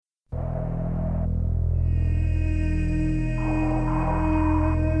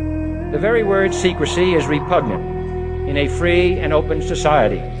very word secrecy is repugnant in a free and open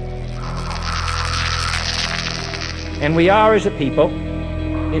society. And we are, as a people,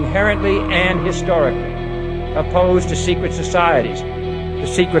 inherently and historically opposed to secret societies, to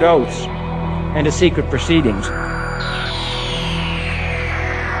secret oaths, and to secret proceedings.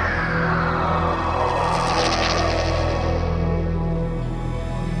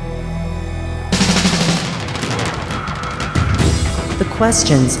 The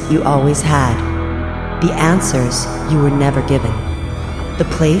questions you always had. The answers you were never given. The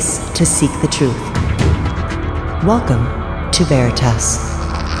place to seek the truth. Welcome to Veritas.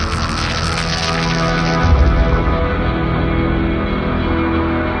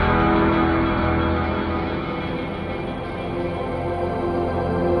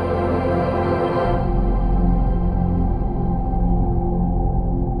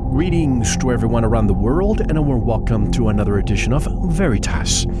 Greetings to everyone around the world, and a warm welcome to another edition of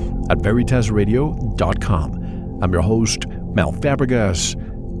Veritas at veritasradio.com. I'm your host, Mel Fabregas,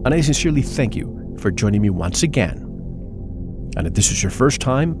 and I sincerely thank you for joining me once again. And if this is your first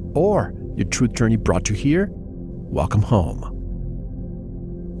time or your truth journey brought you here, welcome home.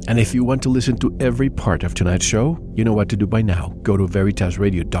 And if you want to listen to every part of tonight's show, you know what to do by now. Go to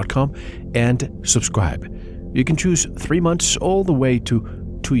veritasradio.com and subscribe. You can choose 3 months all the way to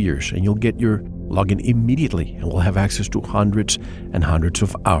 2 years, and you'll get your login immediately, and we'll have access to hundreds and hundreds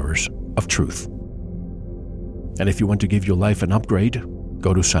of hours of truth. And if you want to give your life an upgrade,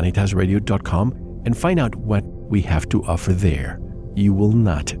 go to sanitasradio.com and find out what we have to offer there. You will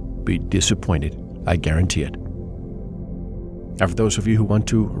not be disappointed, I guarantee it. Now, for those of you who want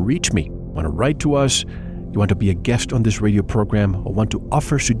to reach me, want to write to us, you want to be a guest on this radio program, or want to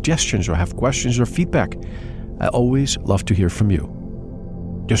offer suggestions or have questions or feedback, I always love to hear from you.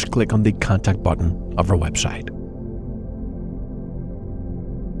 Just click on the contact button of our website.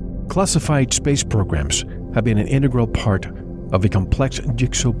 Classified space programs have been an integral part of a complex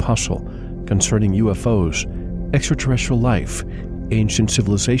jigsaw puzzle concerning UFOs, extraterrestrial life, ancient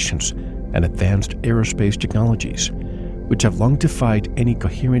civilizations, and advanced aerospace technologies, which have long defied any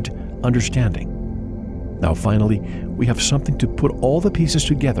coherent understanding. Now finally, we have something to put all the pieces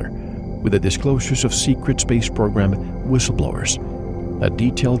together with the disclosures of secret space program whistleblowers. A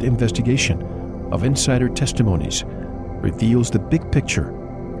detailed investigation of insider testimonies reveals the big picture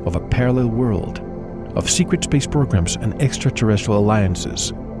of a parallel world of secret space programs and extraterrestrial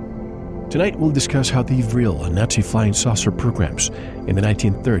alliances. Tonight we'll discuss how the Vril and Nazi flying saucer programs in the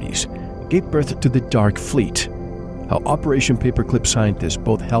 1930s gave birth to the Dark Fleet, how Operation Paperclip scientists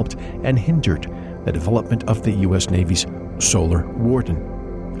both helped and hindered the development of the U.S. Navy's Solar Warden,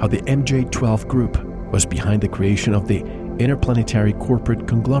 how the MJ-12 group was behind the creation of the interplanetary corporate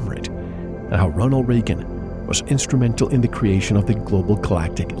conglomerate, and how Ronald Reagan was instrumental in the creation of the Global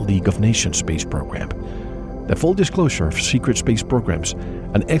Galactic League of Nations space program. The full disclosure of secret space programs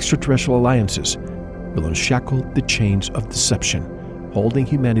and extraterrestrial alliances will unshackle the chains of deception, holding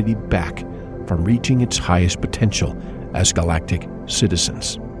humanity back from reaching its highest potential as galactic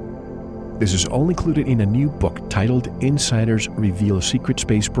citizens. This is all included in a new book titled Insiders Reveal Secret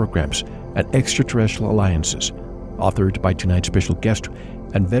Space Programs and Extraterrestrial Alliances, authored by tonight's special guest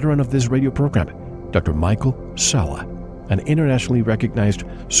and veteran of this radio program, Dr. Michael Salla, an internationally recognized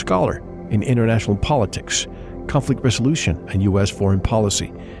scholar in international politics, conflict resolution, and U.S. foreign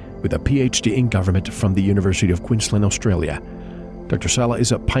policy, with a Ph.D. in government from the University of Queensland, Australia. Dr. Salla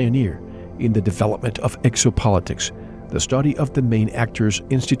is a pioneer in the development of exopolitics, the study of the main actors,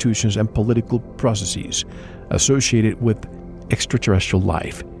 institutions, and political processes associated with extraterrestrial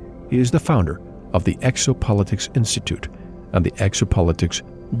life. He is the founder of the Exopolitics Institute and the Exopolitics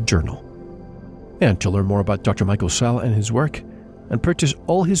Journal. And to learn more about Dr. Michael Salla and his work, and purchase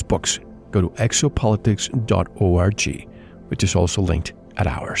all his books, go to exopolitics.org, which is also linked at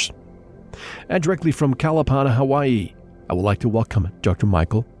ours. And directly from Kalapana, Hawaii, I would like to welcome Dr.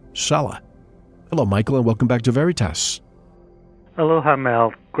 Michael Salla. Hello, Michael, and welcome back to Veritas. Aloha,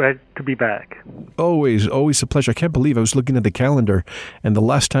 Mel. Glad to be back. Always a pleasure. I can't believe I was looking at the calendar, and the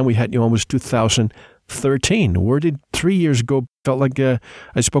last time we had you on was 2013. Where did 3 years go? Felt like I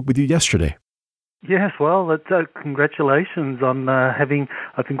spoke with you yesterday. Yes, well, that's, congratulations on having,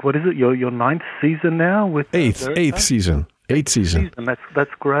 I think, what is it, your ninth season now? With Eighth season.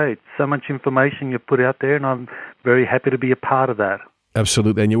 That's great. So much information you put out there, and I'm very happy to be a part of that.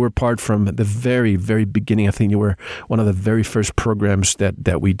 Absolutely. And you were part from the very, very beginning. I think you were one of the very first programs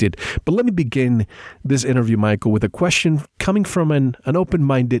that we did. But let me begin this interview, Michael, with a question coming from an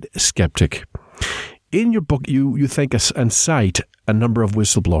open-minded skeptic. In your book, you thank us and cite a number of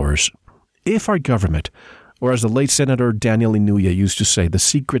whistleblowers. If our government Or as the late Senator Daniel Inouye used to say, the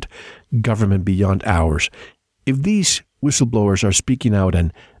secret government beyond ours. If these whistleblowers are speaking out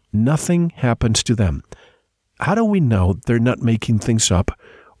and nothing happens to them, how do we know they're not making things up?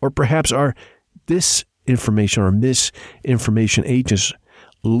 Or perhaps are disinformation or misinformation agents?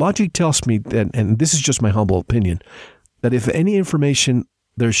 Logic tells me that, and this is just my humble opinion, that if any information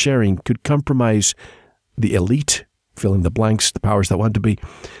they're sharing could compromise the elite, fill in the blanks, the powers that want to be,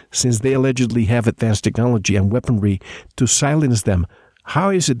 since they allegedly have advanced technology and weaponry to silence them, how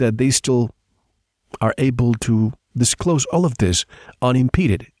is it that they still are able to disclose all of this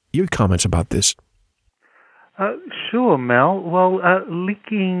unimpeded? Your comments about this? Sure, Mel. Well,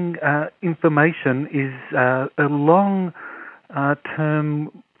 leaking information is a long-term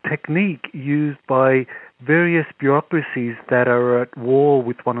technique used by various bureaucracies that are at war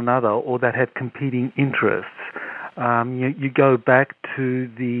with one another or that have competing interests. You go back to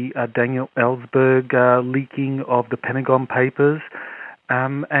the Daniel Ellsberg leaking of the Pentagon Papers,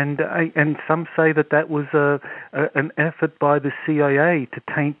 and some say that was an effort by the CIA to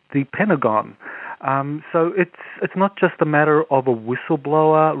taint the Pentagon. So it's not just a matter of a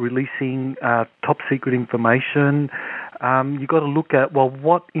whistleblower releasing top secret information. You've got to look at, well,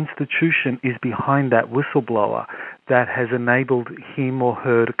 what institution is behind that whistleblower that has enabled him or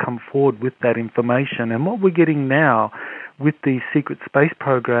her to come forward with that information. And what we're getting now with the secret space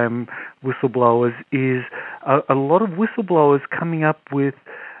program whistleblowers is a lot of whistleblowers coming up with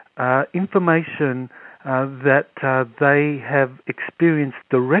information that they have experienced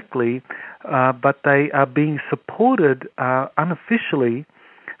directly, but they are being supported unofficially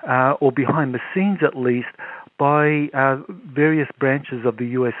or behind the scenes at least by various branches of the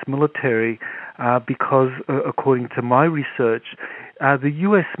U.S. military because, according to my research, the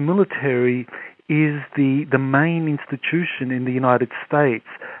U.S. military is the main institution in the United States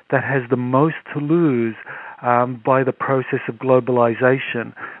that has the most to lose by the process of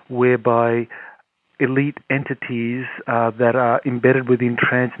globalization, whereby elite entities that are embedded within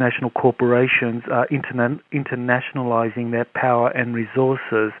transnational corporations are internationalizing their power and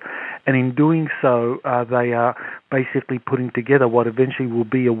resources. And in doing so, they are basically putting together what eventually will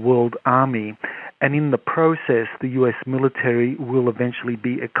be a world army. And in the process, the U.S. military will eventually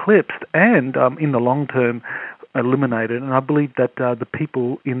be eclipsed and, in the long term, eliminated. And I believe that the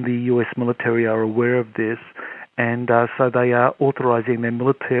people in the U.S. military are aware of this. And so they are authorizing their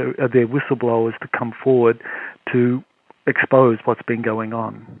whistleblowers to come forward to expose what's been going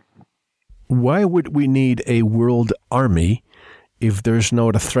on. Why would we need a world army if there's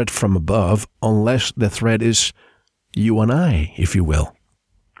no threat from above, unless the threat is you and I, if you will?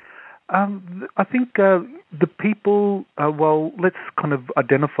 I think the people, well, let's kind of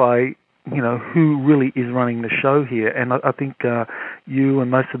identify who really is running the show here. And I think you and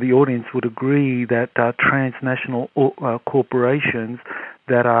most of the audience would agree that transnational corporations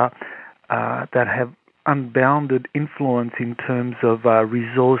that have unbounded influence in terms of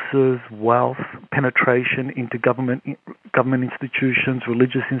resources, wealth, penetration into government institutions,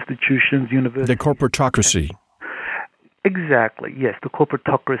 religious institutions, universities. The corporatocracy. Exactly, yes, the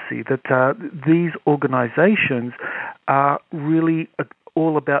corporatocracy. That these organizations are really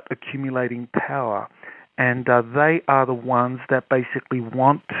all about accumulating power, and they are the ones that basically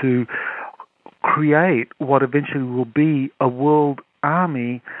want to create what eventually will be a world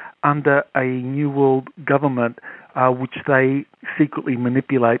army under a new world government, which they secretly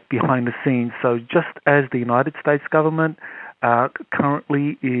manipulate behind the scenes. So just as the United States government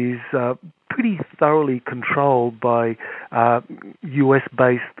currently is pretty thoroughly controlled by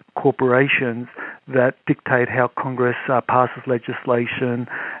U.S.-based corporations that dictate how Congress passes legislation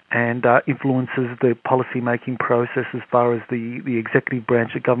and influences the policy-making process as far as the executive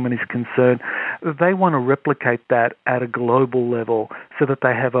branch of government is concerned. They want to replicate that at a global level so that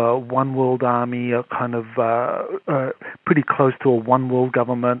they have a one-world army, a kind of pretty close to a one-world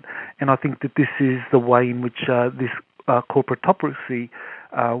government. And I think that this is the way in which this corporatocracy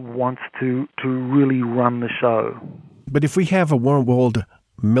wants to really run the show. But if we have a one-world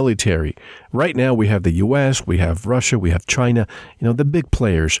military, right now we have the U.S., we have Russia, we have China, the big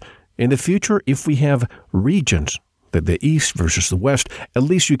players. In the future, if we have regions, the East versus the West, at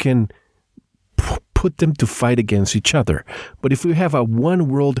least you can put them to fight against each other. But if we have a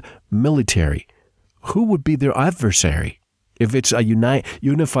one-world military, who would be their adversary if it's a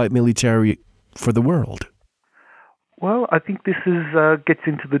unified military for the world? Well, I think this gets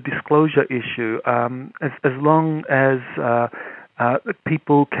into the disclosure issue. As long as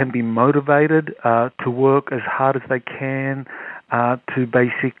people can be motivated to work as hard as they can to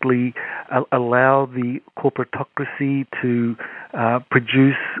basically allow the corporatocracy to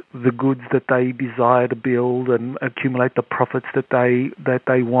produce the goods that they desire to build and accumulate the profits that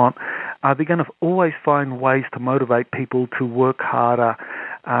they want. They're going to always find ways to motivate people to work harder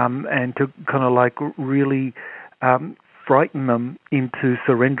and to kind of like really frighten them into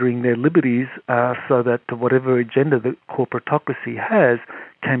surrendering their liberties so that whatever agenda the corporatocracy has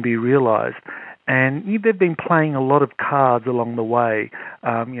can be realized. And they've been playing a lot of cards along the way.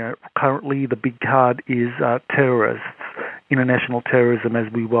 Currently the big card is terrorists, international terrorism,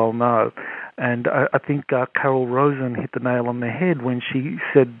 as we well know. And I think Carol Rosen hit the nail on the head when she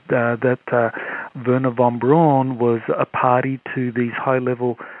said that Werner von Braun was a party to these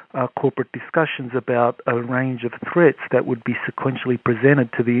high-level corporate discussions about a range of threats that would be sequentially presented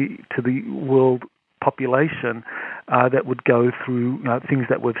to the world population that would go through things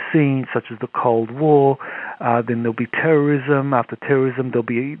that we've seen, such as the Cold War. Then there'll be terrorism. After terrorism, there'll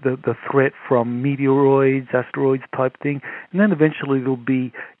be the threat from meteoroids, asteroids type thing. And then eventually there'll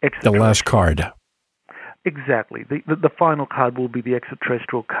be the last card. Exactly. The final card will be the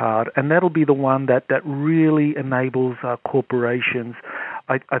extraterrestrial card, and that'll be the one that really enables corporations.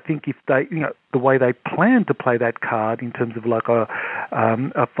 I think if they, the way they plan to play that card in terms of like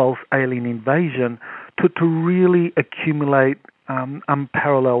a false alien invasion, to really accumulate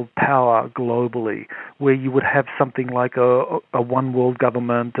unparalleled power globally, where you would have something like a one world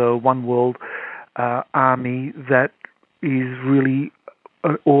government, a one world army that is really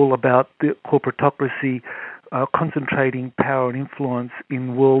all about the corporatocracy concentrating power and influence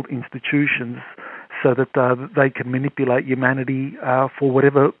in world institutions so that they can manipulate humanity for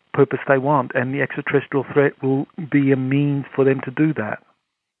whatever purpose they want. And the extraterrestrial threat will be a means for them to do that.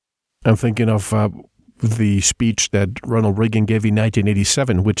 I'm thinking of the speech that Ronald Reagan gave in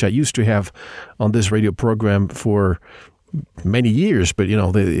 1987, which I used to have on this radio program for many years. But,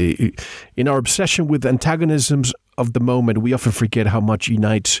 in our obsession with antagonisms of the moment, we often forget how much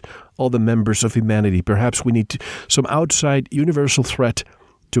unites all the members of humanity. Perhaps we need some outside universal threat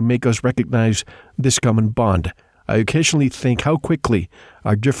to make us recognize this common bond. I occasionally think how quickly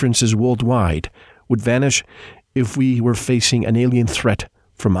our differences worldwide would vanish if we were facing an alien threat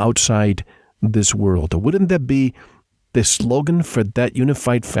from outside this world. Wouldn't that be the slogan for that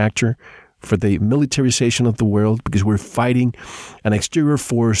unified factor, for the militarization of the world? Because we're fighting an exterior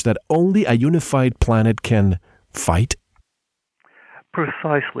force that only a unified planet can fight?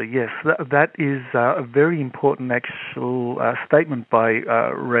 Precisely, yes. That is a very important actual statement by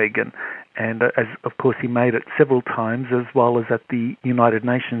Reagan. And as of course he made it several times, as well as at the United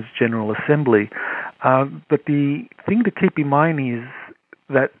Nations General Assembly. But the thing to keep in mind is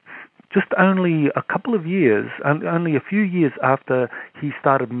that just only a couple of years, only a few years after he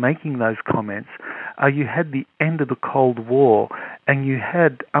started making those comments, you had the end of the Cold War, and you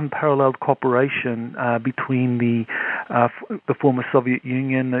had unparalleled cooperation between the former Soviet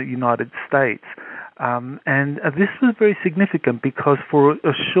Union, the United States. And this was very significant because for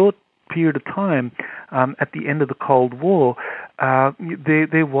a short period of time at the end of the Cold War,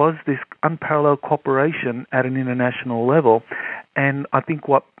 there was this unparalleled cooperation at an international level. And I think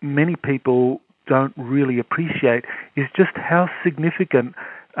what many people don't really appreciate is just how significant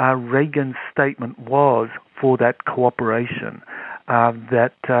Reagan's statement was for that cooperation.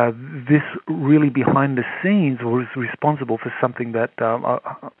 That this really behind the scenes was responsible for something that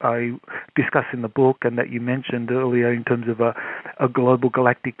I discuss in the book and that you mentioned earlier in terms of a global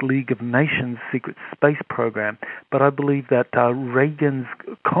galactic League of Nations secret space program. But I believe that Reagan's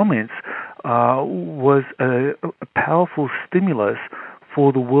comments was a powerful stimulus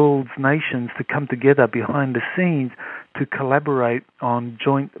for the world's nations to come together behind the scenes to collaborate on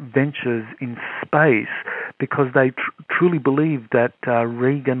joint ventures in space, because they truly believed that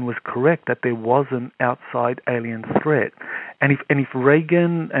Reagan was correct, that there was an outside alien threat. And if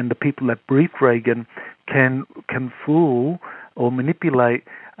Reagan and the people that briefed Reagan can fool or manipulate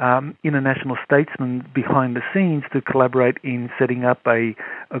international statesmen behind the scenes to collaborate in setting up a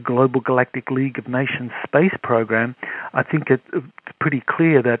global galactic League of Nations space program, I think it's pretty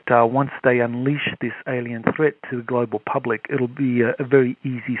clear that once they unleash this alien threat to the global public, it'll be a very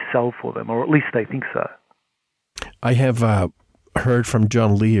easy sell for them, or at least they think so. I have heard from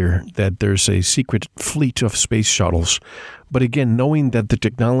John Lear that there's a secret fleet of space shuttles. But again, knowing that the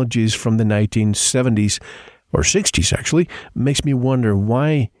technology is from the 1970s, or 60s actually, makes me wonder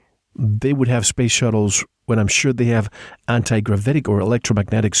why they would have space shuttles when I'm sure they have anti-gravitic or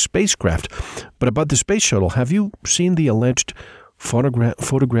electromagnetic spacecraft. But about the space shuttle, have you seen the alleged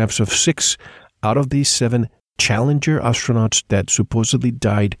photographs of 6 out of these 7 Challenger astronauts that supposedly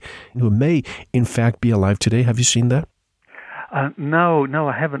died, who may in fact be alive today? Have you seen that? No,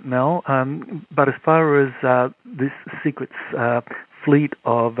 I haven't, Mel. But as far as this secret fleet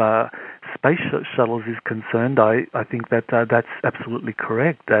of space shuttles is concerned, I think that that's absolutely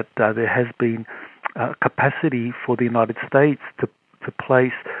correct, that there has been capacity for the United States to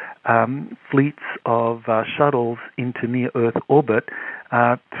place fleets of shuttles into near-Earth orbit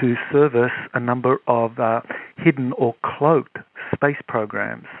to service a number of hidden or cloaked space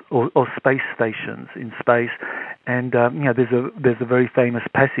programs or space stations in space. And there's a very famous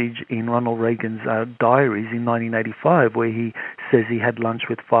passage in Ronald Reagan's diaries in 1985 where he says he had lunch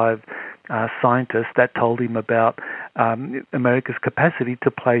with 5 scientists that told him about America's capacity to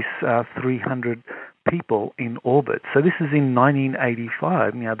place 300 people in orbit. So this is in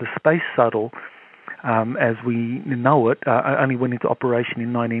 1985. The space shuttle, as we know it, only went into operation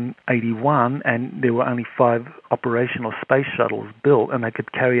in 1981, and there were only 5 operational space shuttles built, and they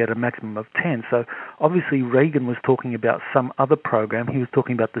could carry out a maximum of 10. So obviously Reagan was talking about some other program. He was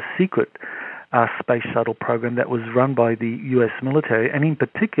talking about the secret space shuttle program that was run by the U.S. military, and in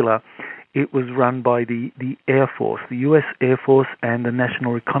particular, it was run by the Air Force, the U.S. Air Force and the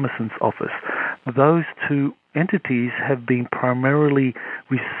National Reconnaissance Office. Those 2 entities have been primarily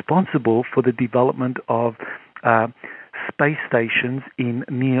responsible for the development of space stations in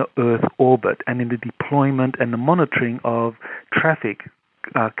near-Earth orbit and in the deployment and the monitoring of traffic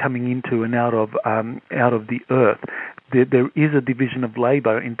coming into and out of the Earth. There is a division of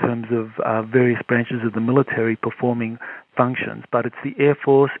labor in terms of various branches of the military performing functions, but it's the Air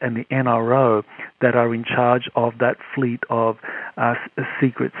Force and the NRO that are in charge of that fleet of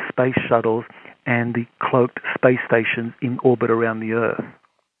secret space shuttles and the cloaked space stations in orbit around the Earth.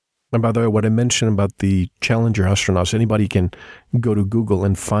 And by the way, what I mentioned about the Challenger astronauts, anybody can go to Google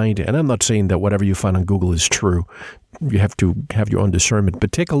and find it. And I'm not saying that whatever you find on Google is true. You have to have your own discernment.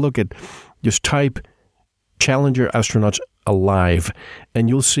 But take a look at, just type Challenger astronauts alive, and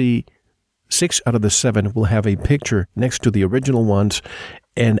you'll see 6 out of the 7 will have a picture next to the original ones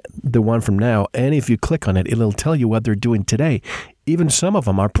and the one from now. And if you click on it, it'll tell you what they're doing today. Even some of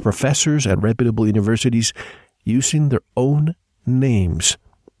them are professors at reputable universities using their own names.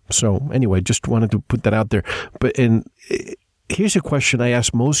 So anyway, just wanted to put that out there. But here's a question I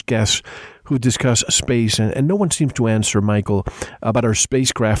ask most guests who discuss space, and no one seems to answer, Michael, about our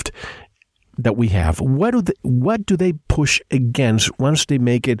spacecraft that we have. What do they push against once they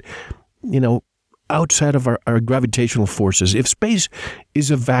make it, outside of our gravitational forces? If space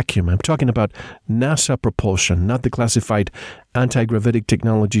is a vacuum, I'm talking about NASA propulsion, not the classified anti-gravitic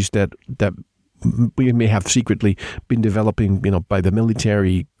technologies that we may have secretly been developing, by the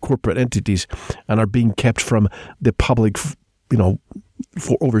military corporate entities and are being kept from the public,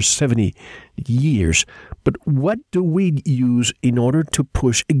 for over 70 years. But what do we use in order to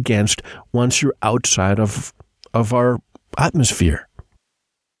push against once you're outside of our atmosphere?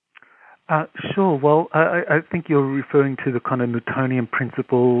 Sure. Well, I think you're referring to the kind of Newtonian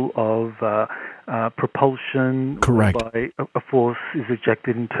principle of propulsion. Correct. Whereby a force is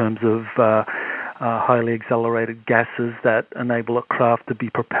ejected in terms of highly accelerated gases that enable a craft to be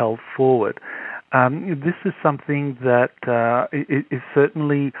propelled forward. This is something that is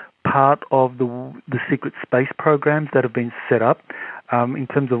certainly part of the secret space programs that have been set up. In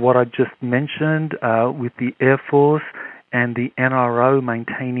terms of what I just mentioned, with the Air Force and the NRO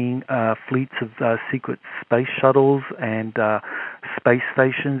maintaining fleets of secret space shuttles and space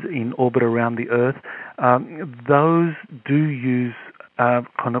stations in orbit around the Earth, those do use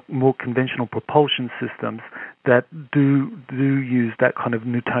kind of more conventional propulsion systems that do use that kind of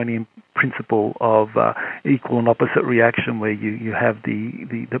Newtonian principle of equal and opposite reaction, where you have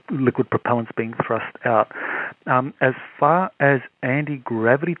the liquid propellants being thrust out. As far as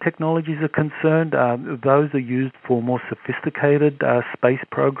anti-gravity technologies are concerned, those are used for more sophisticated space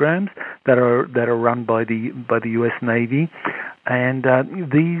programs that are run by the U.S. Navy, and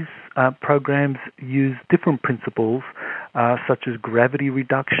these programs use different principles, such as gravity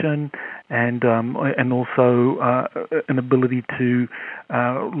reduction and also an ability to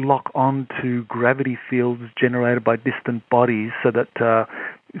lock on to gravity fields generated by distant bodies, so that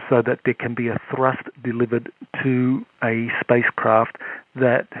there can be a thrust delivered to a spacecraft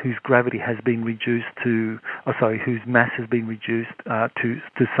whose gravity has been reduced whose mass has been reduced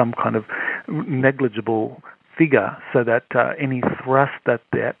to some kind of negligible figure, so that any thrust that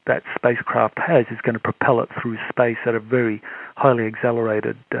spacecraft has is going to propel it through space at a very highly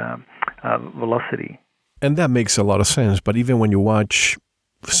accelerated velocity. And that makes a lot of sense. But even when you watch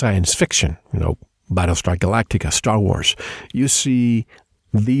science fiction, Battlestar Galactica, Star Wars, you see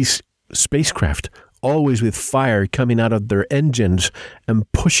these spacecraft always with fire coming out of their engines and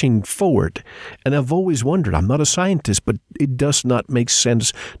pushing forward. And I've always wondered, I'm not a scientist, but it does not make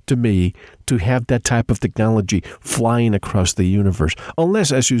sense to me to have that type of technology flying across the universe.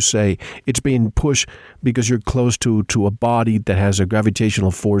 Unless, as you say, it's being pushed because you're close to a body that has a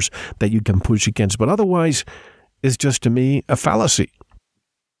gravitational force that you can push against. But otherwise, it's just, to me, a fallacy.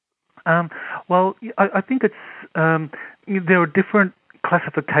 Well, I think it's there are different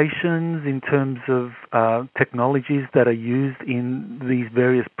classifications in terms of technologies that are used in these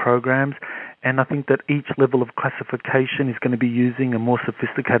various programs, and I think that each level of classification is going to be using a more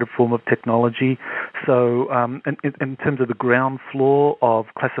sophisticated form of technology. So in terms of the ground floor of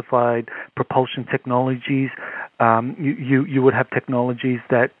classified propulsion technologies, you would have technologies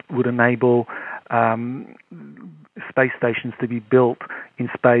that would enable space stations to be built in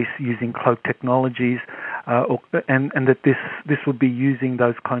space using cloaked technologies, and that this would be using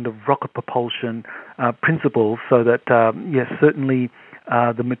those kind of rocket propulsion principles, so that yes, certainly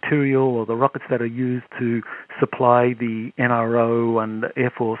the material or the rockets that are used to supply the NRO and the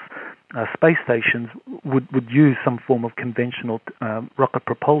Air Force space stations would use some form of conventional rocket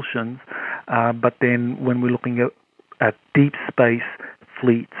propulsions, but then when we're looking at deep space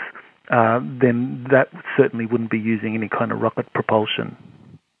fleets, then that certainly wouldn't be using any kind of rocket propulsion.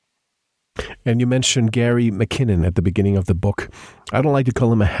 And you mentioned Gary McKinnon at the beginning of the book. I don't like to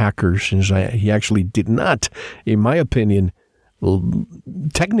call him a hacker, since he actually did not, in my opinion,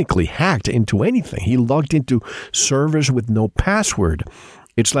 technically hacked into anything. He logged into servers with no password.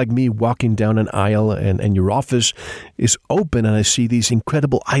 It's like me walking down an aisle and your office is open and I see these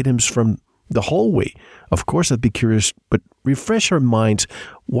incredible items from the hallway. Of course, I'd be curious, but refresh our minds.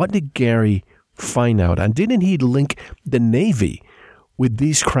 What did Gary find out? And didn't he link the Navy with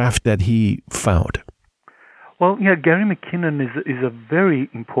these craft that he found? Well, yeah, Gary McKinnon is a very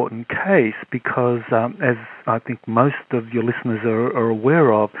important case because, as I think most of your listeners are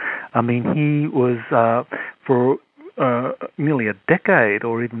aware of, I mean, he was for nearly a decade,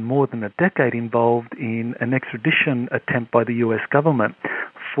 or even more than a decade, involved in an extradition attempt by the U.S. government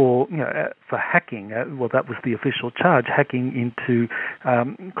for hacking. Well, that was the official charge: hacking into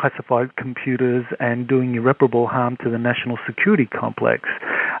classified computers and doing irreparable harm to the national security complex.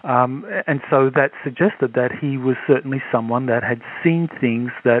 And so that suggested that he was certainly someone that had seen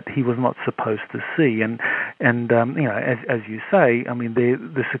things that he was not supposed to see. And as you say, I mean,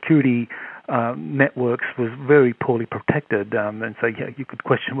 the security networks was very poorly protected, and so you could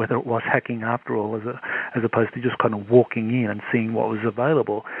question whether it was hacking after all, as opposed to just kind of walking in and seeing what was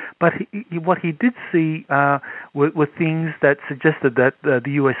available. But what he did see were things that suggested that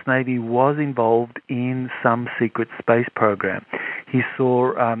the U.S. Navy was involved in some secret space program. He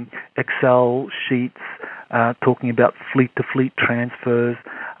saw Excel sheets talking about fleet-to-fleet transfers,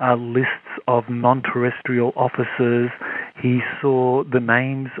 lists of non-terrestrial officers. He saw the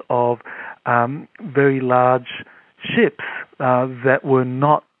names of very large ships that were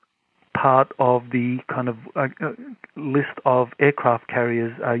not part of the kind of list of aircraft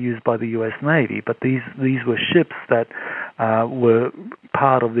carriers used by the U.S. Navy, but these were ships that were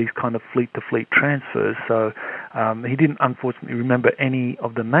part of these kind of fleet-to-fleet transfers. So he didn't unfortunately remember any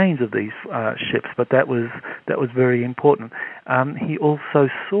of the names of these ships, but that was very important. He also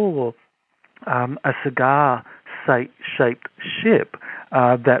saw a cigar-shaped ship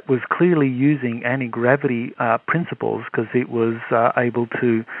that was clearly using anti-gravity principles, because it was able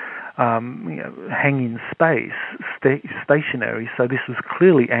to hang in space, stationary. So this was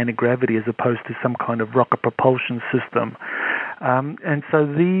clearly anti-gravity as opposed to some kind of rocket propulsion system. And so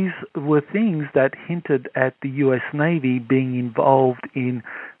these were things that hinted at the U.S. Navy being involved in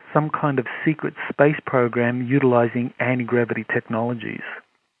some kind of secret space program utilizing anti-gravity technologies.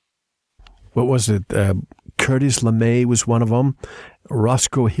 What was it? Curtis LeMay was one of them.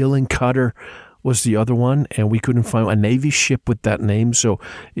 Roscoe Hillenkotter was the other one, and we couldn't find a Navy ship with that name, so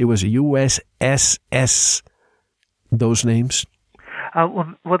it was a USSS, those names.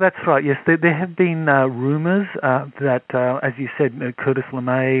 Well, that's right, yes. There have been rumors that, as you said, Curtis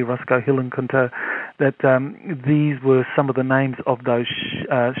LeMay, Roscoe Hillenkotter, that these were some of the names of those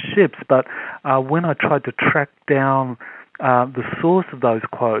ships, but when I tried to track down the source of those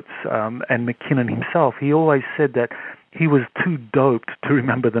quotes, and McKinnon himself, he always said that he was too doped to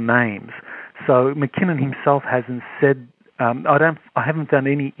remember the names. So McKinnon himself hasn't said. I haven't done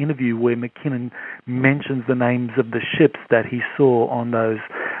any interview where McKinnon mentions the names of the ships that he saw on those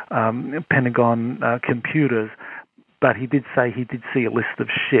Pentagon computers, but he did say he did see a list of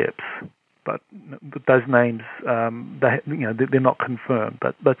ships. But those names, they're not confirmed.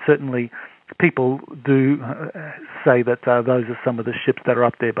 But certainly, people do say that those are some of the ships that are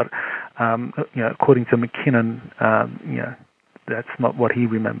up there, but according to McKinnon, that's not what he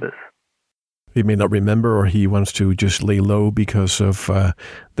remembers. He may not remember, or he wants to just lay low because of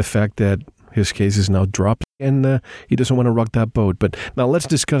the fact that his case is now dropped, and he doesn't want to rock that boat. But now let's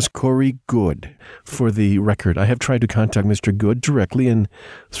discuss Corey Goode. For the record, I have tried to contact Mr. Goode directly and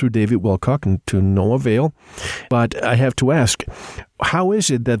through David Wilcock, and to no avail. But I have to ask, how is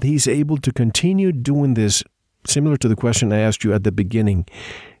it that he's able to continue doing this? Similar to the question I asked you at the beginning,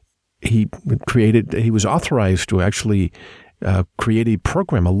 he was authorized to actually create a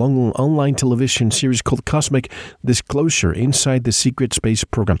program, a long online television series called Cosmic Disclosure Inside the Secret Space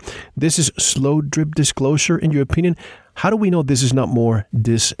Program. This is slow drip disclosure, in your opinion. How do we know this is not more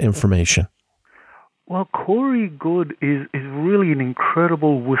disinformation? Well, Corey Goode is really an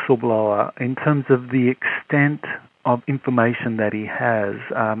incredible whistleblower in terms of the extent of information that he has.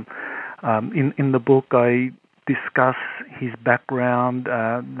 In the book, I discuss his background,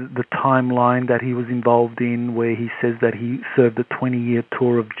 the timeline that he was involved in, where he says that he served a 20-year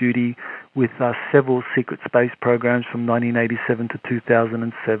tour of duty with several secret space programs from 1987 to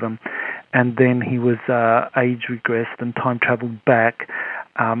 2007, and then he was age regressed and time traveled back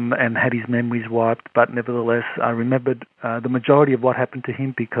and had his memories wiped, but nevertheless I remembered the majority of what happened to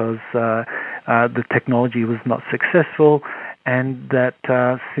him because the technology was not successful, and that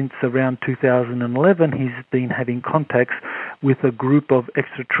since around 2011 he's been having contacts with a group of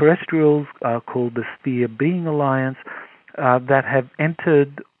extraterrestrials called the Sphere Being Alliance that have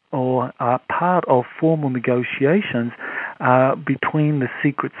entered or are part of formal negotiations between the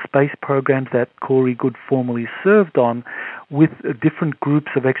secret space programs that Corey Goode formerly served on with different groups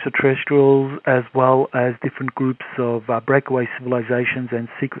of extraterrestrials as well as different groups of breakaway civilizations and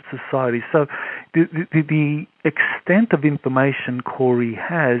secret societies. So the extent of information Corey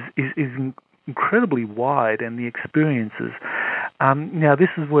has is incredibly wide, and the experiences. Now, this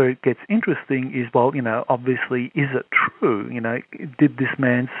is where it gets interesting is, well, obviously, is it true? Did this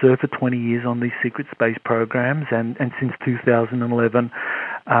man serve for 20 years on these secret space programs and since 2011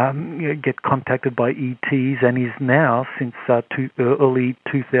 get contacted by ETs, and is now, since early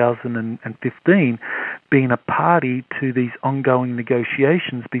 2015, being a party to these ongoing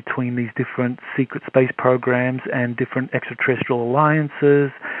negotiations between these different secret space programs and different extraterrestrial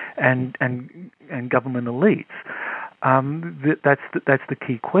alliances and government elites? That's the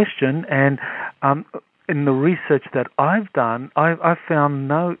key question, and in the research that I've done, I've found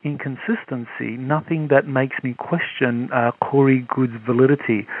no inconsistency, nothing that makes me question Corey Goode's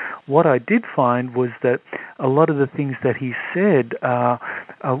validity. What I did find was that a lot of the things that he said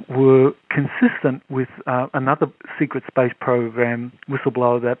were consistent with another secret space program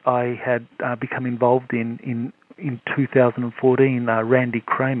whistleblower that I had become involved in 2014, Randy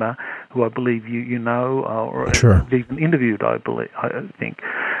Kramer, who I believe you know, or sure. even interviewed, I think.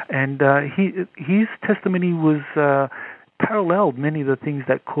 And his testimony was paralleled many of the things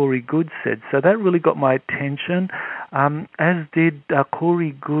that Corey Goode said. So that really got my attention, as did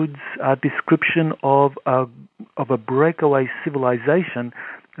Corey Goode's description of a breakaway civilization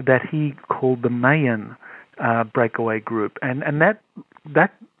that he called the Mayan breakaway group. And that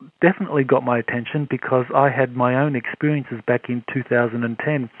definitely got my attention because I had my own experiences back in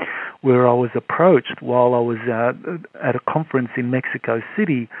 2010 where I was approached while I was at a conference in Mexico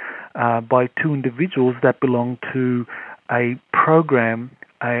City by two individuals that belonged to a program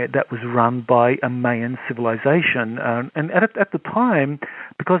that was run by a Mayan civilization. And at the time,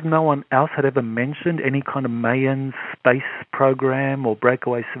 because no one else had ever mentioned any kind of Mayan space program or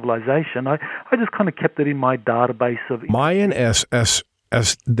breakaway civilization, I just kind of kept it in my database of... Mayan as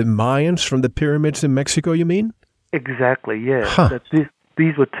the Mayans from the pyramids in Mexico, you mean? Exactly, yes. Huh. That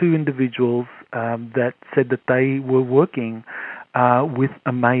these were two individuals that said that they were working with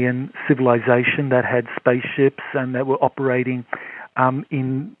a Mayan civilization that had spaceships and that were operating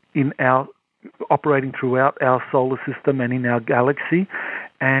operating throughout our solar system and in our galaxy,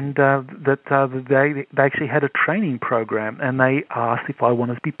 and that they actually had a training program, and they asked if I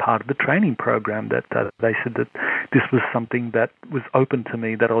wanted to be part of the training program. That they said that this was something that was open to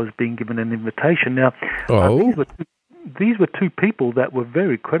me, that I was being given an invitation. Now, these were two people that were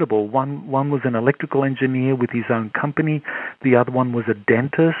very credible. One was an electrical engineer with his own company. The other one was a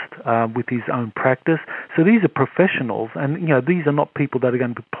dentist with his own practice. So these are professionals, and these are not people that are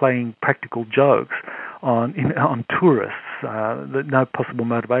going to be playing practical jokes on tourists. No possible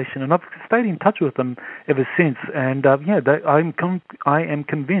motivation. And I've stayed in touch with them ever since. And I am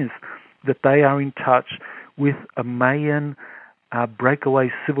convinced that they are in touch with a Mayan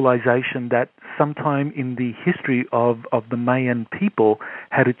breakaway civilization that sometime in the history of the Mayan people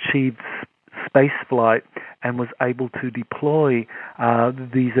had achieved space flight and was able to deploy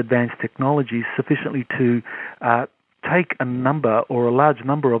these advanced technologies sufficiently to take a number or a large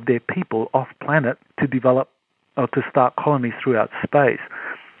number of their people off planet to develop or to start colonies throughout space.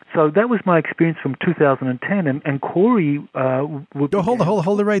 So that was my experience from 2010, and Corey would...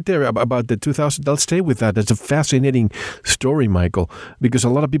 Hold it right there about the 2000. Let's stay with that. That's a fascinating story, Michael, because a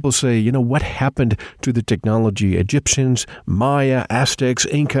lot of people say, what happened to the technology? Egyptians, Maya, Aztecs,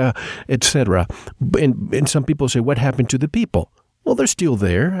 Inca, etc. And some people say, what happened to the people? Well, they're still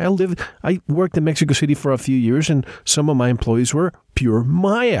there. I worked in Mexico City for a few years, and some of my employees were pure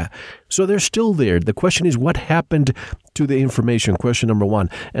Maya. So they're still there. The question is, what happened to the information? Question number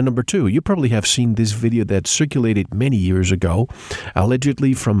one. And number two, you probably have seen this video that circulated many years ago,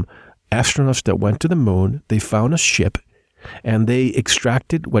 allegedly from astronauts that went to the moon. They found a ship, and they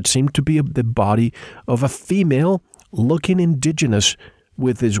extracted what seemed to be the body of a female looking indigenous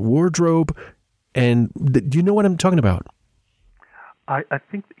with his wardrobe. And do you know what I'm talking about? I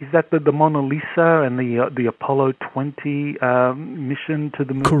think, is that the Mona Lisa and the Apollo 20 mission to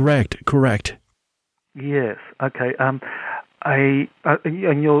the moon? Correct. Yes. Okay. And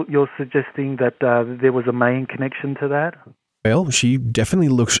you're suggesting that there was a Mayan connection to that? Well, she definitely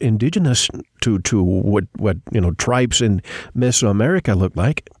looks indigenous to what tribes in Mesoamerica look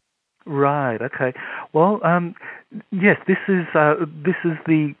like. Right. Okay. Well, yes. This is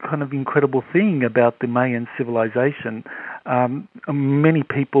the kind of incredible thing about the Mayan civilization. Many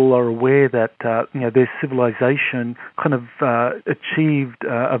people are aware that their civilization kind of achieved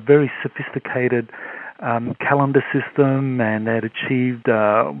a very sophisticated calendar system, and they had achieved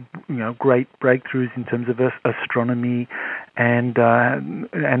great breakthroughs in terms of astronomy and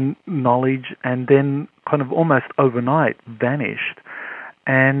knowledge, and then kind of almost overnight vanished.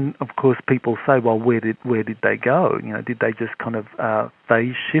 And of course, people say, well, where did they go? Did they just kind of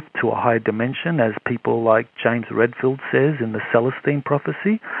phase shift to a higher dimension, as people like James Redfield says in the Celestine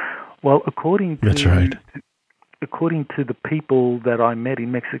prophecy? Well, according to the people that I met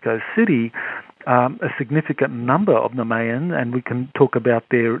in Mexico City, a significant number of the Mayan, and we can talk about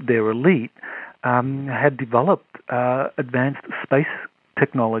their elite, had developed advanced space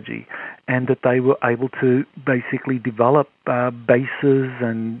technology, and that they were able to basically develop bases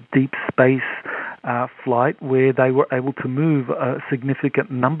and deep space flight where they were able to move a significant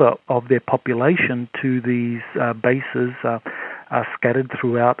number of their population to these bases scattered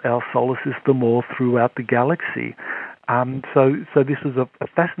throughout our solar system or throughout the galaxy. So this was a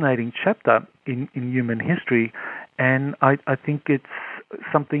fascinating chapter in human history, and I think it's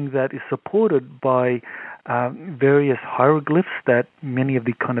something that is supported by various hieroglyphs that many of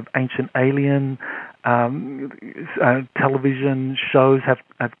the kind of ancient alien television shows have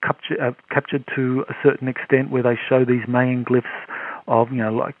captured to a certain extent, where they show these Mayan glyphs of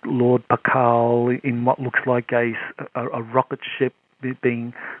like Lord Pakal in what looks like a rocket ship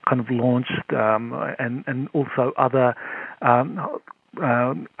being kind of launched, and also other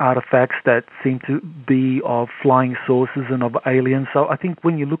artifacts that seem to be of flying saucers and of aliens. So I think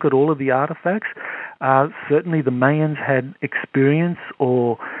when you look at all of the artifacts, certainly the Mayans had experience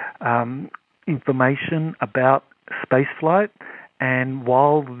or information about spaceflight, and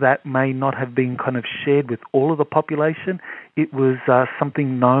while that may not have been kind of shared with all of the population, it was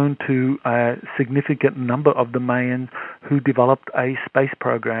something known to a significant number of the Mayans who developed a space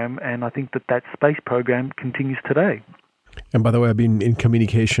program, and I think that space program continues today. And by the way, I've been in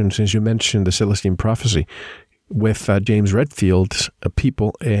communication since you mentioned the Celestine prophecy with James Redfield's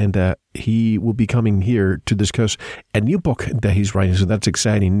people, and he will be coming here to discuss a new book that he's writing. So that's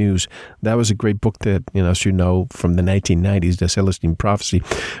exciting news. That was a great book that, as you know, from the 1990s, the Celestine prophecy.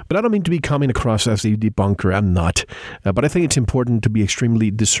 But I don't mean to be coming across as a debunker. I'm not. But I think it's important to be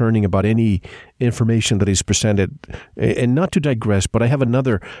extremely discerning about any information that is presented. And not to digress, but I have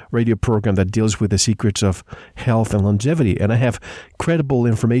another radio program that deals with the secrets of health and longevity. And I have credible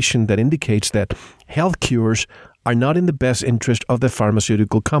information that indicates that health cures are not in the best interest of the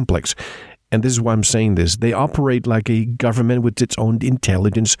pharmaceutical complex. And this is why I'm saying this. They operate like a government with its own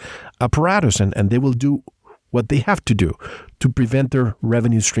intelligence apparatus, and they will do what they have to do to prevent their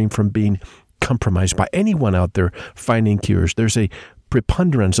revenue stream from being compromised by anyone out there finding cures. There's a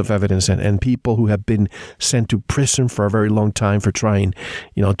preponderance of evidence and people who have been sent to prison for a very long time for trying,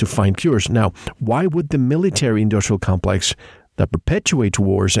 to find cures. Now, why would the military-industrial complex that perpetuates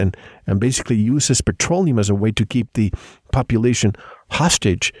wars and basically uses petroleum as a way to keep the population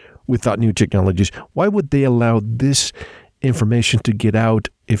hostage without new technologies, why would they allow this information to get out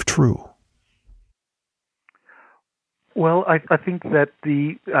if true? Well, I think that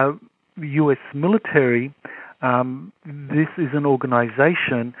the U.S. military, this is an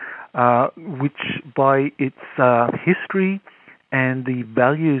organization which by its history and the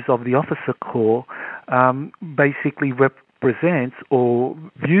values of the officer corps basically represents or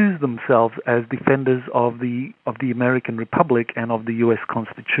views themselves as defenders of the American Republic and of the U.S.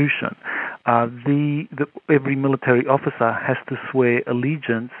 Constitution. Every military officer has to swear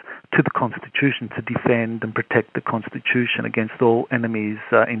allegiance to the Constitution to defend and protect the Constitution against all enemies,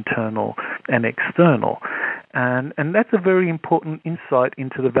 internal and external. And that's a very important insight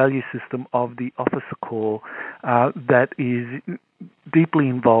into the value system of the officer corps that is deeply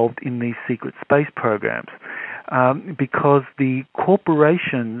involved in these secret space programs. Because the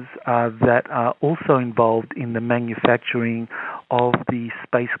corporations that are also involved in the manufacturing of the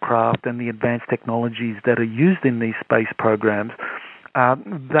spacecraft and the advanced technologies that are used in these space programs,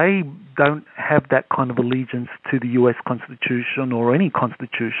 they don't have that kind of allegiance to the U.S. Constitution or any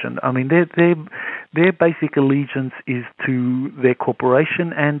constitution. I mean, their basic allegiance is to their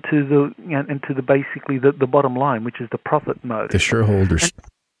corporation and to the basically the bottom line, which is the profit motive. The shareholders.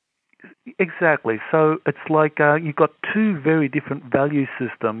 Exactly. So it's like you've got two very different value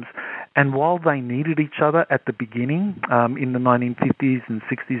systems, and while they needed each other at the beginning, in the 1950s and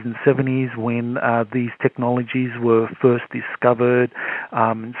 60s and 70s, when these technologies were first discovered,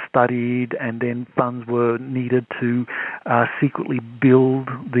 studied, and then funds were needed to secretly build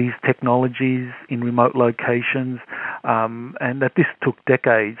these technologies in remote locations, and that this took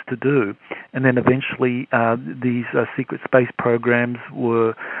decades to do. And then eventually these secret space programs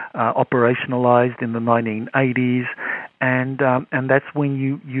were operationalized in the 1980s, and that's when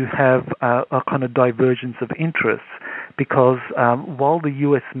you have a kind of divergence of interests, because while the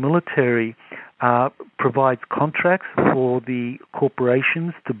U.S. military provides contracts for the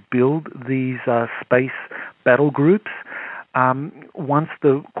corporations to build these space battle groups, once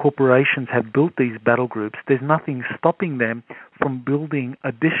the corporations have built these battle groups, there's nothing stopping them from building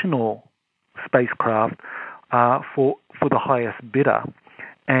additional spacecraft for the highest bidder.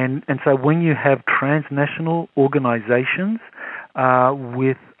 And so when you have transnational organizations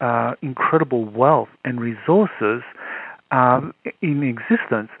with incredible wealth and resources in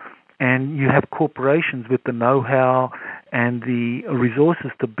existence, and you have corporations with the know-how and the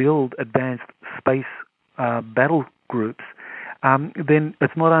resources to build advanced space battle groups, then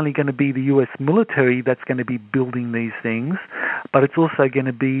it's not only going to be the U.S. military that's going to be building these things, but it's also going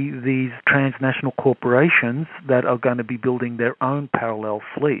to be these transnational corporations that are going to be building their own parallel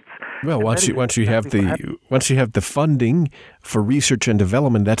fleets. Well, once you have the funding for research and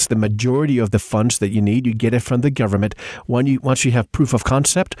development, that's the majority of the funds that you need. You get it from the government. Once you have proof of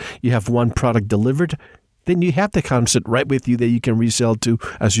concept, you have one product delivered, then you have the concept right with you that you can resell to,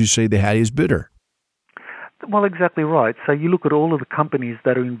 as you say, the highest bidder. Well, exactly right. So you look at all of the companies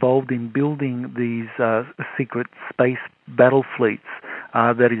that are involved in building these secret space battle fleets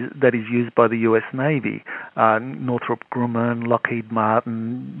that is used by the U.S. Navy, Northrop Grumman, Lockheed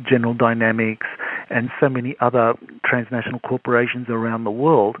Martin, General Dynamics, and so many other transnational corporations around the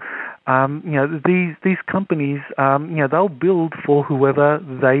world. These companies, they'll build for whoever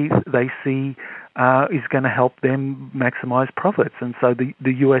they see is going to help them maximize profits. And so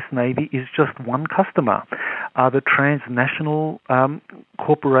the U.S. Navy is just one customer. The transnational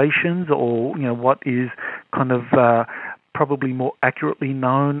corporations, or what is kind of probably more accurately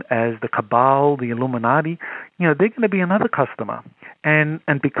known as the cabal, the Illuminati, they're going to be another customer. And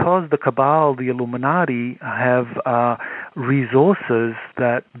because the cabal, the Illuminati, have resources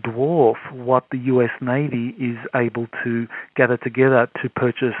that dwarf what the U.S. Navy is able to gather together to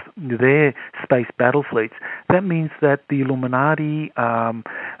purchase their space battle fleets, that means that the Illuminati,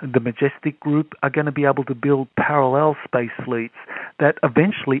 the Majestic Group, are going to be able to build parallel space fleets that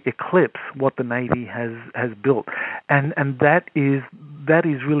eventually eclipse what the Navy has built. And that is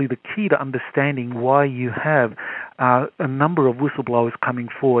really the key to understanding why you have a number of whistleblowers coming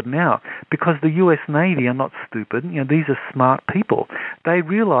forward now, because the U.S. Navy are not stupid. These are smart people. They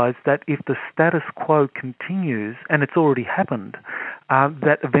realize that if the status quo continues, and it's already happened,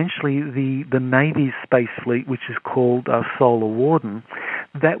 that eventually the Navy's space fleet, which is called Solar Warden,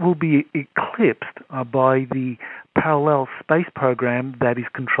 that will be eclipsed by the parallel space program that is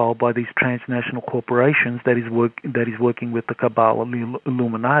controlled by these transnational corporations that is working with the cabal of the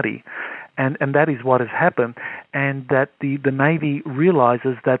Illuminati. And that is what has happened, and that the Navy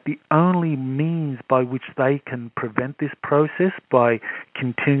realizes that the only means by which they can prevent this process by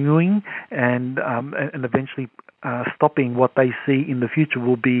continuing and eventually stopping what they see in the future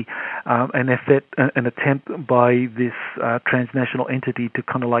will be an attempt by this transnational entity to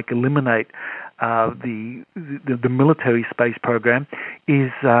kind of like eliminate the military space program,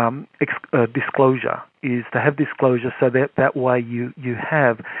 is disclosure, is to have disclosure, so that way you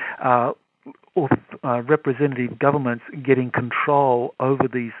have representative governments getting control over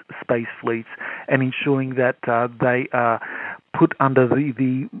these space fleets and ensuring that they are put under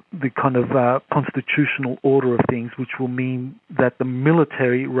the kind of constitutional order of things, which will mean that the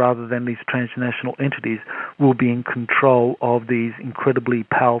military, rather than these transnational entities, will be in control of these incredibly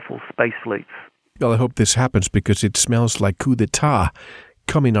powerful space fleets. Well, I hope this happens, because it smells like coup d'etat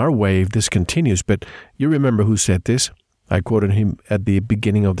coming our way if this continues. But you remember who said this? I quoted him at the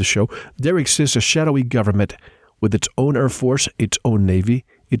beginning of the show. There exists a shadowy government with its own Air Force, its own Navy,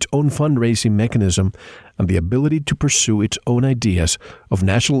 its own fundraising mechanism, and the ability to pursue its own ideas of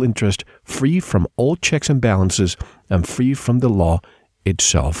national interest, free from all checks and balances and free from the law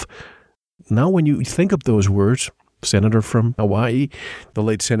itself. Now, when you think of those words, Senator from Hawaii, the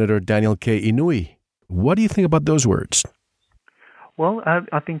late Senator Daniel K. Inouye, what do you think about those words? Well,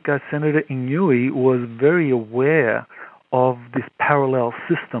 I think Senator Inouye was very aware of this parallel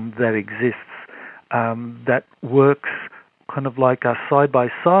system that exists, that works kind of like side by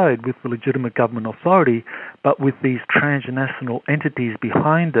side with the legitimate government authority, but with these transnational entities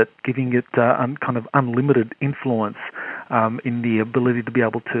behind it, giving it kind of unlimited influence in the ability to be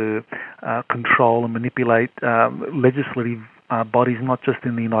able to control and manipulate legislative bodies, not just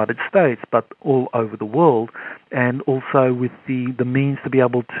in the United States, but all over the world, and also with the means to be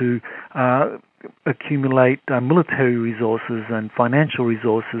able to accumulate military resources and financial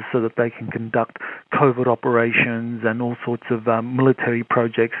resources so that they can conduct covert operations and all sorts of military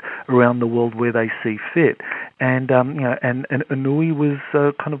projects around the world where they see fit. And Inouye was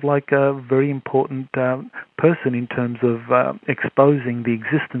kind of like a very important person in terms of exposing the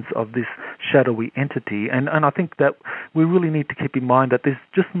existence of this shadowy entity. And I think that we really need to keep in mind that there's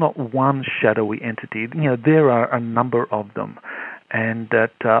just not one shadowy entity. There are a number of them. And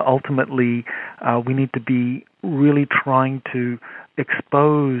that ultimately we need to be really trying to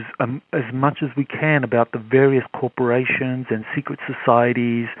expose as much as we can about the various corporations and secret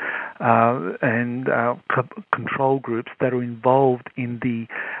societies and control groups that are involved in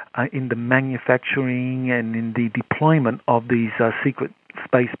the manufacturing and in the deployment of these secret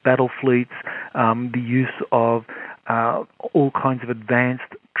space battle fleets, the use of all kinds of advanced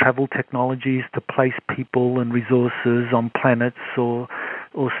travel technologies to place people and resources on planets or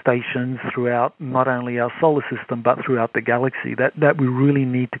stations throughout not only our solar system but throughout the galaxy. That we really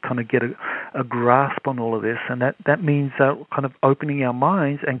need to kind of get a grasp on all of this, and that means kind of opening our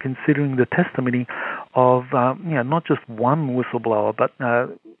minds and considering the testimony of not just one whistleblower, but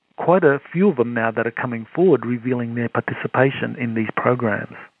quite a few of them now that are coming forward revealing their participation in these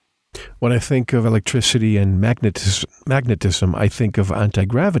programs. When I think of electricity and magnetism, I think of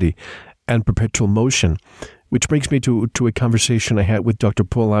anti-gravity and perpetual motion, which brings me to a conversation I had with Dr.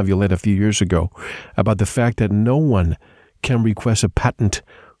 Paul Laviolette a few years ago about the fact that no one can request a patent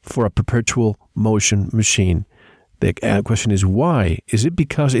for a perpetual motion machine. The question is why? Is it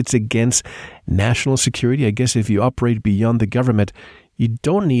because it's against national security? I guess if you operate beyond the government, you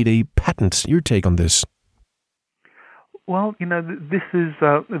don't need a patent. Your take on this? Well, this is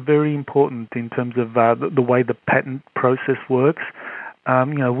very important in terms of the way the patent process works.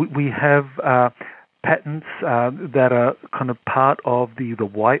 We have patents that are kind of part of the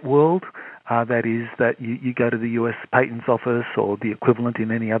white world. That is, that you go to the U.S. Patents Office or the equivalent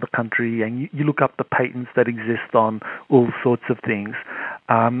in any other country, and you look up the patents that exist on all sorts of things.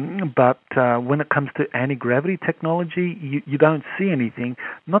 But when it comes to anti-gravity technology, you don't see anything.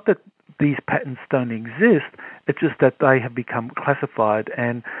 Not that these patents don't exist, it's just that they have become classified.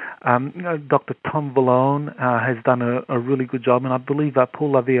 And Dr. Tom Vallone has done a really good job, and I believe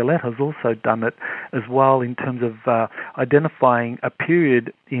Paul Laviolette has also done it as well in terms of identifying a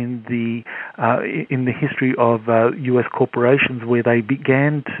period in the history of U.S. corporations where they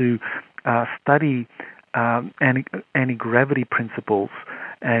began to study anti-gravity principles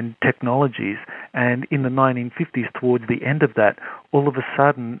and technologies, and in the 1950s, towards the end of that, all of a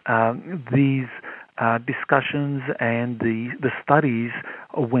sudden these discussions and the studies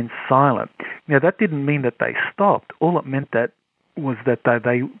went silent. Now, that didn't mean that they stopped. All it meant was that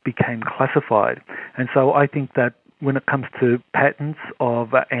they became classified. And so I think that when it comes to patents of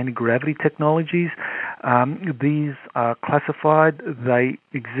anti-gravity technologies, these are classified. They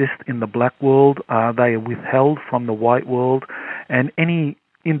exist in the black world. They are withheld from the white world. And any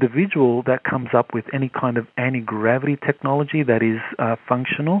individual that comes up with any kind of anti-gravity technology that is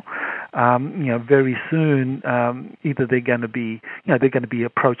functional very soon, either they're going to be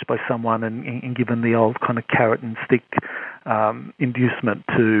approached by someone and given the old kind of carrot and stick inducement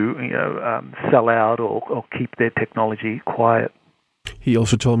to sell out or keep their technology quiet. He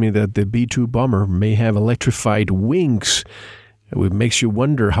also told me that the B-2 bomber may have electrified wings. It makes you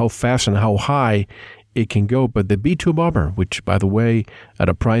wonder how fast and how high it can go. But the B-2 bomber, which, by the way, at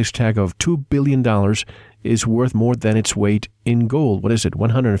a price tag of $2 billion, is worth more than its weight in gold. What is it?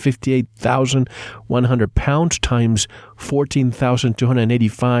 158,100 pounds times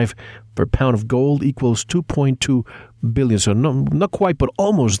 14,285 per pound of gold equals 2.2 billion. So not quite, but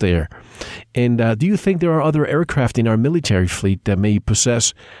almost there. And do you think there are other aircraft in our military fleet that may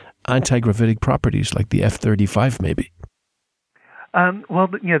possess anti-gravitic properties, like the F-35 maybe?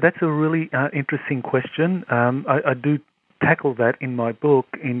 That's a really interesting question. I do tackle that in my book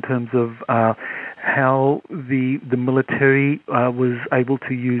in terms of how the military was able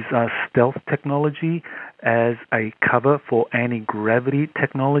to use stealth technology as a cover for anti-gravity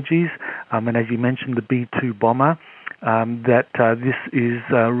technologies. And as you mentioned, the B-2 bomber, this is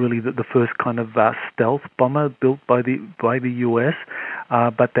really the first kind of stealth bomber built by the U.S.,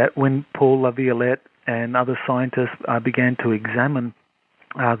 but that when Paul Laviolette and other scientists began to examine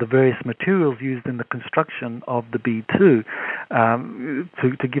the various materials used in the construction of the B-2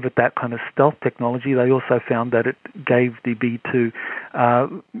 to give it that kind of stealth technology, they also found that it gave the B-2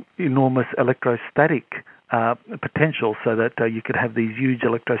 enormous electrostatic potential, so that you could have these huge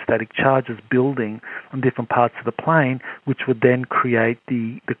electrostatic charges building on different parts of the plane, which would then create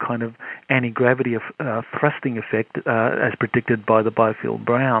the kind of anti-gravity thrusting effect as predicted by the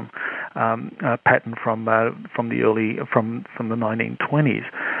Byfield-Brown pattern from the 1920s.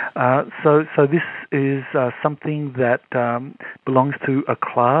 So this is something that belongs to a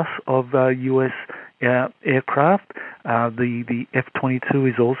class of U.S. aircraft. The F-22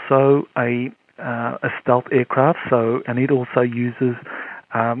 is also a stealth aircraft, and it also uses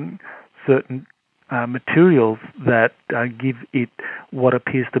certain materials that give it what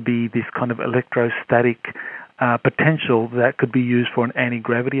appears to be this kind of electrostatic potential that could be used for an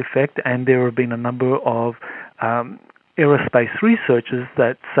anti-gravity effect. And there have been a number of aerospace researchers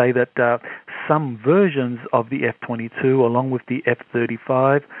that say that some versions of the F-22, along with the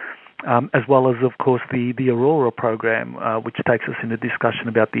F-35, as well as, of course, the Aurora program, which takes us into discussion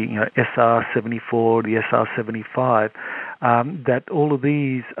about the SR-74, the SR-75, that all of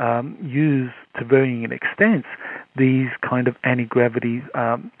these use, to varying extents, these kind of anti-gravity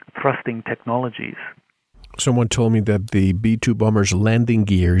thrusting technologies. Someone told me that the B-2 bomber's landing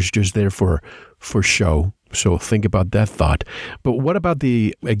gear is just there for show. So think about that thought. But what about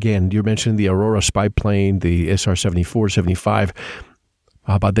again, you mentioned the Aurora spy plane, the SR-74, 75.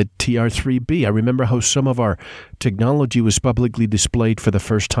 How about the TR-3B? I remember how some of our technology was publicly displayed for the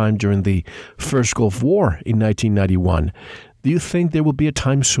first time during the first Gulf War in 1991. Do you think there will be a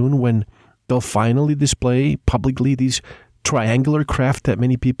time soon when they'll finally display publicly these triangular craft that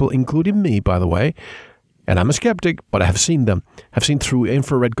many people, including me, by the way, and I'm a skeptic, but I have seen them. I've seen through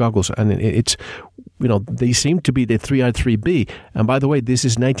infrared goggles, and it's, they seem to be the TR-3B. And by the way, this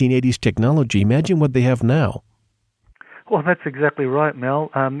is 1980s technology. Imagine what they have now. Well, that's exactly right,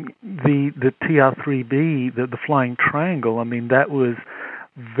 Mel. The TR-3B, the flying triangle, that was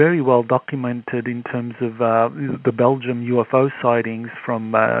very well documented in terms of the Belgium UFO sightings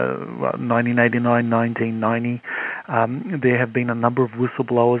from 1989, 1990. There have been a number of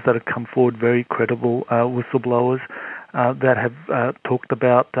whistleblowers that have come forward, very credible whistleblowers, that have talked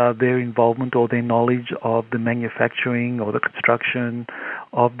about their involvement or their knowledge of the manufacturing or the construction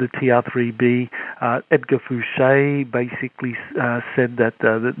of the TR-3B. Edgar Fouché basically said that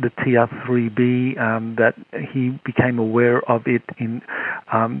the TR-3B, that he became aware of it in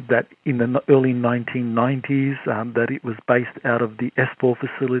the early 1990s, that it was based out of the S4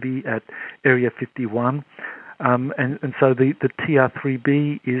 facility at Area 51. And so the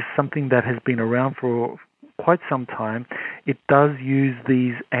TR-3B is something that has been around for quite some time. It does use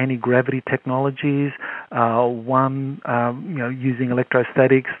these anti-gravity technologies, using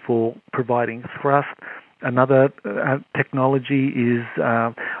electrostatics for providing thrust. Another technology is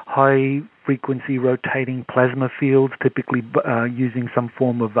high-frequency rotating plasma fields, typically using some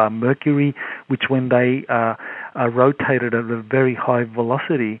form of mercury, which when they are rotated at a very high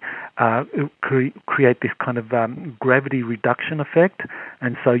velocity, create this kind of gravity reduction effect.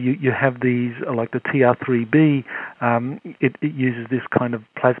 And so you have these, like the TR-3B, it uses this kind of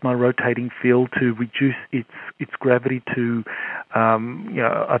plasma rotating field to reduce its gravity to,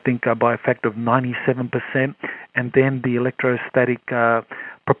 I think by a factor of 97%. And then the electrostatic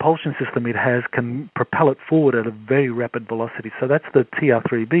propulsion system it has can propel it forward at a very rapid velocity. So that's the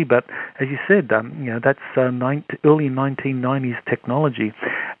TR-3B. But as you said, that's early 1990s technology.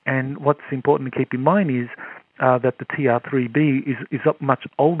 And what's important to keep in mind is that the TR-3B is much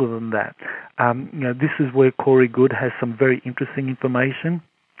older than that. This is where Corey Good has some very interesting information.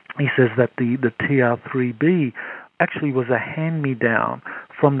 He says that the TR-3B actually was a hand-me-down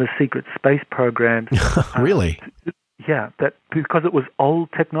from the secret space programs. Really? That because it was old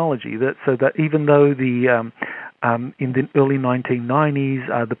technology. So that even though in the early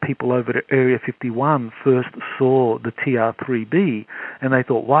 1990s, the people over at Area 51 first saw the TR-3B, and they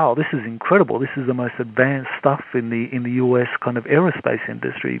thought, "Wow, this is incredible! This is the most advanced stuff in the U.S. kind of aerospace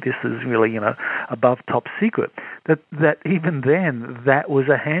industry. This is really above top secret." That even then that was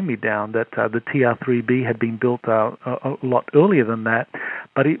a hand-me-down. That the TR-3B had been built a lot earlier than that,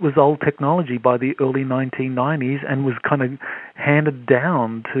 but it was old technology by the early 1990s and was kind of handed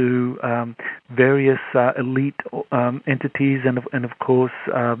down to various elite entities, and of course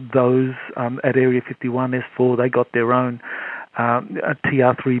those at Area 51 S4, they got their own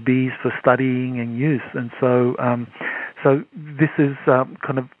TR-3Bs for studying and use, and so this is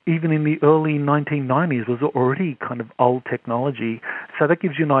kind of, even in the early 1990s, was already kind of old technology. So that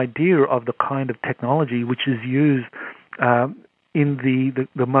gives you an idea of the kind of technology which is used in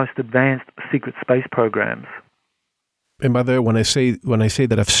the most advanced secret space programs. And by the way, when I say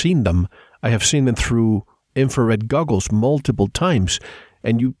that I've seen them, I have seen them through infrared goggles multiple times,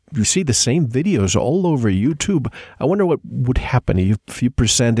 and you see the same videos all over YouTube. I wonder what would happen if you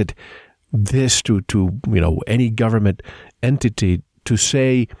presented this to any government entity to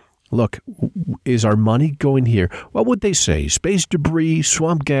say, "Look, is our money going here?" What would they say? Space debris,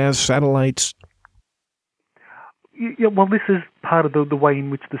 swamp gas, satellites? Yeah, well, this is part of the way in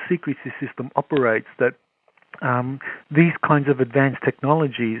which the secrecy system operates, that these kinds of advanced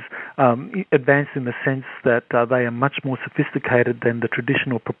technologies, advanced in the sense that they are much more sophisticated than the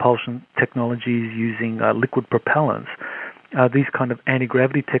traditional propulsion technologies using liquid propellants. These kind of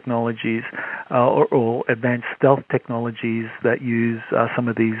anti-gravity technologies or advanced stealth technologies that use some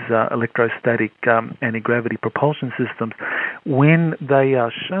of these electrostatic anti-gravity propulsion systems, when they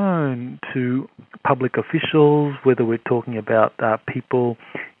are shown to public officials, whether we're talking about people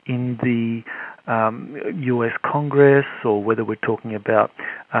in the U.S. Congress or whether we're talking about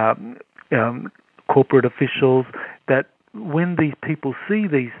corporate officials, that when these people see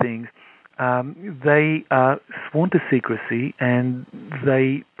these things, they are sworn to secrecy, and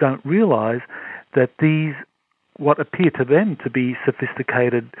they don't realize that these, what appear to them to be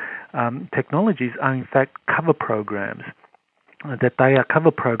sophisticated technologies, are in fact cover programs, that they are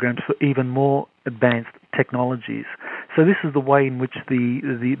cover programs for even more advanced technologies. So this is the way in which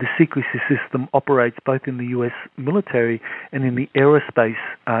the secrecy system operates, both in the U.S. military and in the aerospace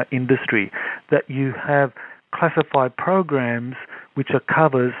industry, that you have classified programs which are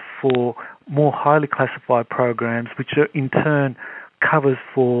covers for more highly classified programs, which are in turn covers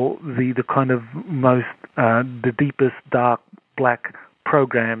for the kind of most, the deepest dark black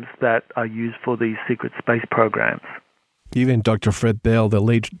programs that are used for these secret space programs. Even Dr. Fred Bell, the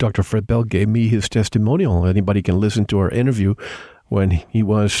late Dr. Fred Bell, gave me his testimonial. Anybody can listen to our interview when he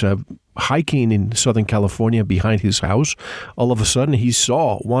was hiking in Southern California behind his house. All of a sudden, he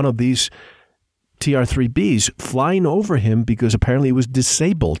saw one of these TR-3Bs flying over him because apparently it was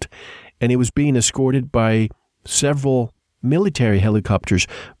disabled, and it was being escorted by several military helicopters.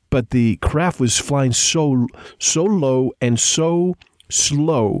 But the craft was flying so low and so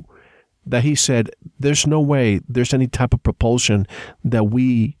slow that he said, there's no way there's any type of propulsion that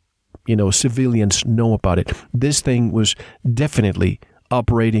we, civilians know about it. This thing was definitely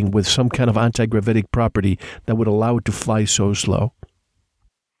operating with some kind of anti-gravitic property that would allow it to fly so slow.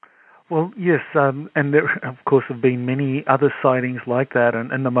 Well, yes, and there, of course, have been many other sightings like that,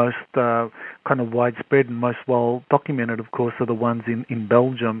 and the most kind of widespread and most well-documented, of course, are the ones in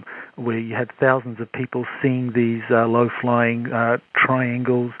Belgium, where you had thousands of people seeing these low-flying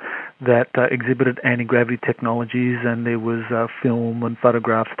triangles that exhibited anti-gravity technologies, and there was film and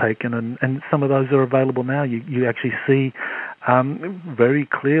photographs taken, and some of those are available now. You actually see very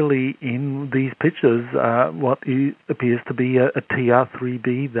clearly in these pictures what appears to be a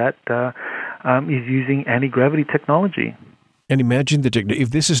TR-3B that is using anti-gravity technology. And imagine if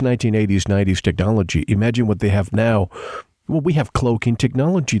this is 1980s, 90s technology, imagine what they have now. Well, we have cloaking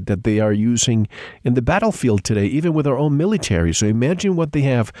technology that they are using in the battlefield today, even with our own military. So imagine what they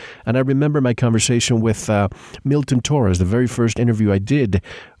have. And I remember my conversation with Milton Torres, the very first interview I did,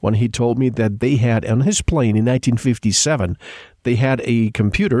 when he told me that they had, on his plane in 1957, they had a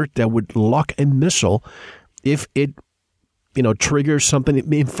computer that would lock a missile if it trigger something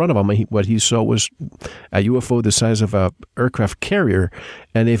in front of him. What he saw was a UFO the size of a aircraft carrier,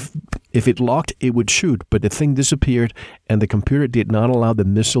 and if it locked, it would shoot. But the thing disappeared, and the computer did not allow the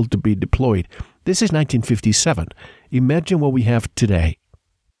missile to be deployed. This is 1957. Imagine what we have today.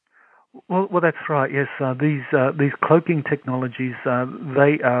 Well, that's right. Yes, these cloaking technologies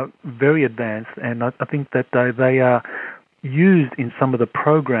they are very advanced, and I think that they are used in some of the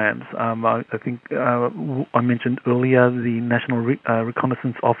programs. I think I mentioned earlier the National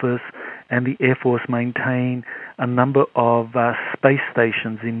Reconnaissance Office and the Air Force maintain a number of space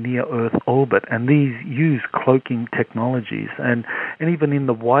stations in near-Earth orbit, and these use cloaking technologies. And even in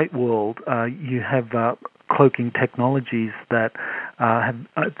the white world, you have cloaking technologies that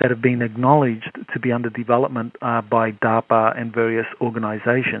have been acknowledged to be under development by DARPA and various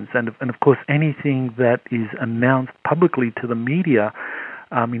organizations. And of course, anything that is announced publicly to the media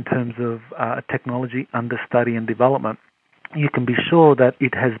in terms of technology under study and development, you can be sure that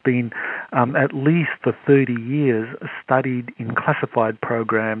it has been at least for 30 years studied in classified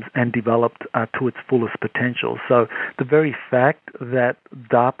programs and developed to its fullest potential. So the very fact that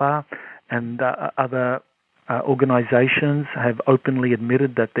DARPA and other organizations have openly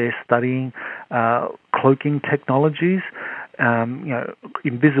admitted that they're studying cloaking technologies,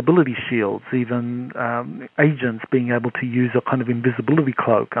 invisibility shields, even agents being able to use a kind of invisibility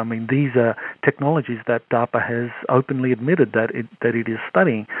cloak. I mean, these are technologies that DARPA has openly admitted that it is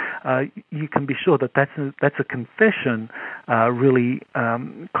studying. You can be sure that that's a confession, really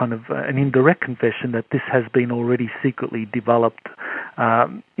kind of an indirect confession that this has been already secretly developed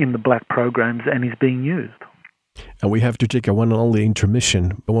in the black programs and is being used. And we have to take a one and only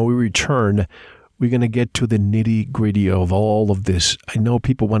intermission. But when we return, we're going to get to the nitty-gritty of all of this. I know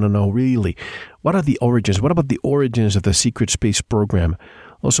people want to know, really, what are the origins? What about the origins of the secret space program?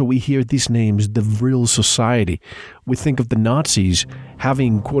 Also, we hear these names, the Vril Society. We think of the Nazis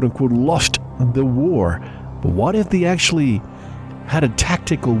having, quote-unquote, lost the war. But what if they actually had a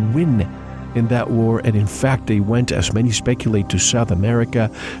tactical win in that war, and in fact they went, as many speculate, to South America,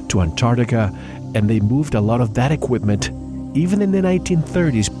 to Antarctica, and they moved a lot of that equipment even in the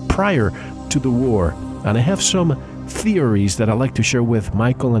 1930s prior to the war. And I have some theories that I'd like to share with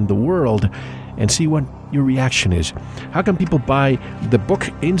Michael and the world and see what your reaction is. How can people buy the book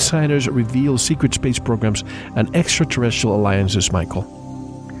Insiders Reveal Secret Space Programs and Extraterrestrial Alliances, Michael?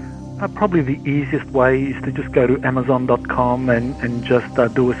 Probably the easiest way is to just go to Amazon.com and just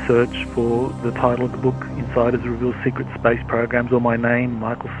do a search for the title of the book, Insiders Reveal Secret Space Programs, or my name,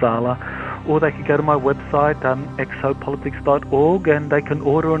 Michael Salla. Or they can go to my website, exopolitics.org, and they can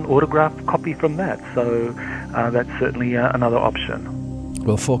order an autographed copy from that. So that's certainly another option.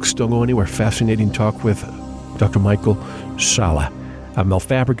 Well, folks, don't go anywhere. Fascinating talk with Dr. Michael Salla. I'm Mel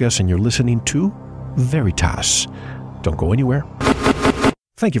Fabregas, and you're listening to Veritas. Don't go anywhere.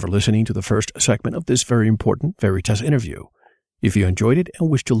 Thank you for listening to the first segment of this very important Veritas interview. If you enjoyed it and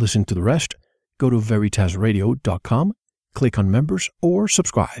wish to listen to the rest, go to veritasradio.com, click on members, or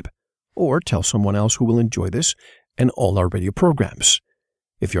subscribe. Or tell someone else who will enjoy this and all our radio programs.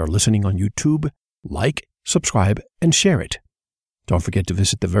 If you are listening on YouTube, like, subscribe, and share it. Don't forget to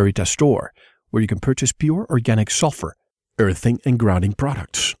visit the Veritas store, where you can purchase pure organic sulfur, earthing and grounding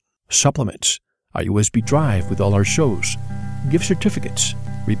products, supplements, a USB drive with all our shows, gift certificates,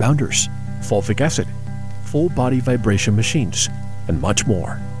 rebounders, fulvic acid, full body vibration machines, and much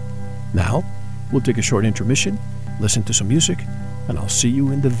more. Now, we'll take a short intermission, listen to some music, and I'll see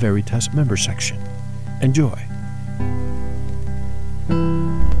you in the Veritas member section. Enjoy.